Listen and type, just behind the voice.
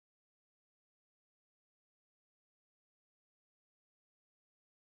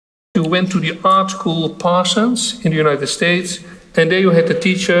you went to the art school Parsons in the United States, and there you had a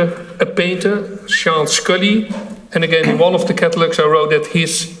teacher, a painter, Sean Scully. And again, in one of the catalogs I wrote that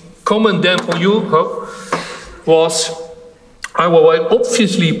his comment then on you was, Weiwei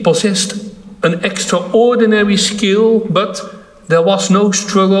obviously possessed an extraordinary skill, but there was no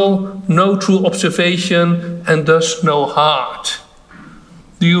struggle, no true observation, and thus no heart.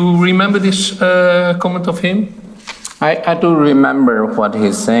 Do you remember this comment of him? I do remember what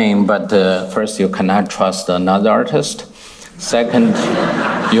he's saying, but first, you cannot trust another artist. Second,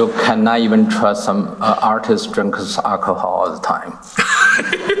 you cannot even trust some artist drinks alcohol all the time.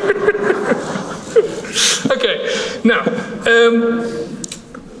 Okay, now,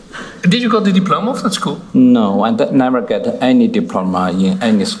 did you got the diploma of that school? No, I never get any diploma in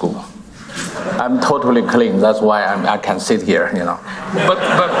any school. I'm totally clean. That's why I can sit here, you know. But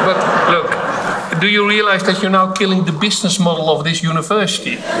look, do you realize that you're now killing the business model of this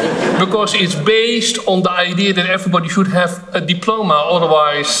university? Because it's based on the idea that everybody should have a diploma,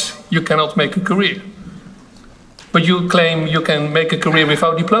 otherwise you cannot make a career. But you claim you can make a career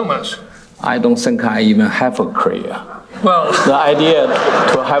without diplomas. I don't think I even have a career. Well, the idea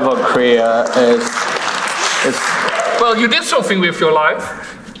to have a career is well, you did something with your life.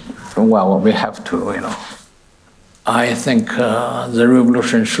 Well, we have to, you know. I think the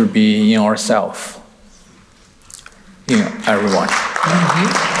revolution should be in ourselves, in everyone. Mm-hmm.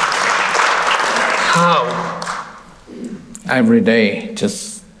 How? Every day,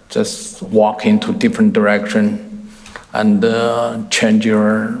 just walk into different direction and change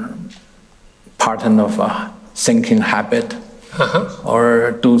your pattern of thinking habit,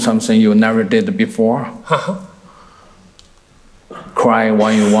 or do something you never did before. Cry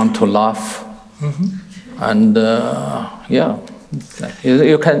when you want to laugh, and yeah,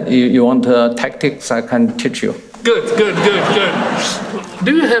 you want tactics, I can teach you. Good.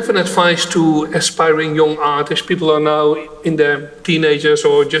 Do you have an advice to aspiring young artists? People are now in their teenagers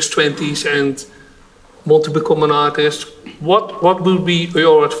or just 20s and want to become an artist. What would be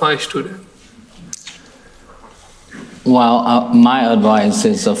your advice to them? Well, my advice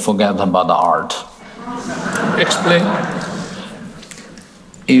is forget about the art. Explain.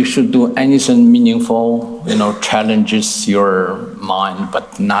 You should do anything meaningful, you know, challenges your mind,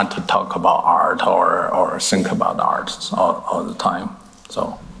 but not to talk about art or think about art all the time.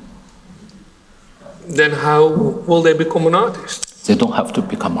 So. Then how will they become an artist? They don't have to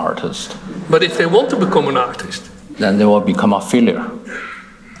become artists. But if they want to become an artist? Then they will become a failure.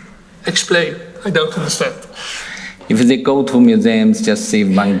 Explain. I don't understand. If they go to museums, just see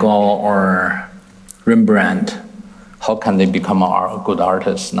Van Gogh or Rembrandt, how can they become a good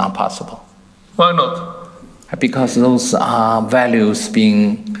artist? Not possible. Why not? Because those values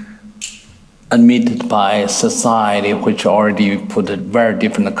being admitted by society, which already put very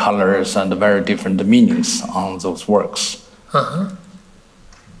different colors and very different meanings on those works.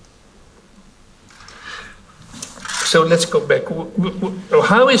 So let's go back.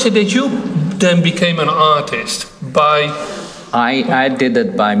 How is it that you then became an artist? By? I did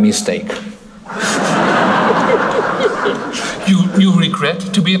it by mistake. You regret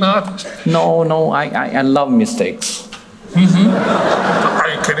to be an artist? No, I love mistakes.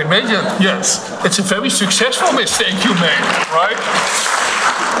 I can imagine, yes. It's a very successful mistake you made, right?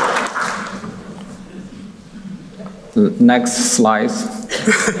 Next slide.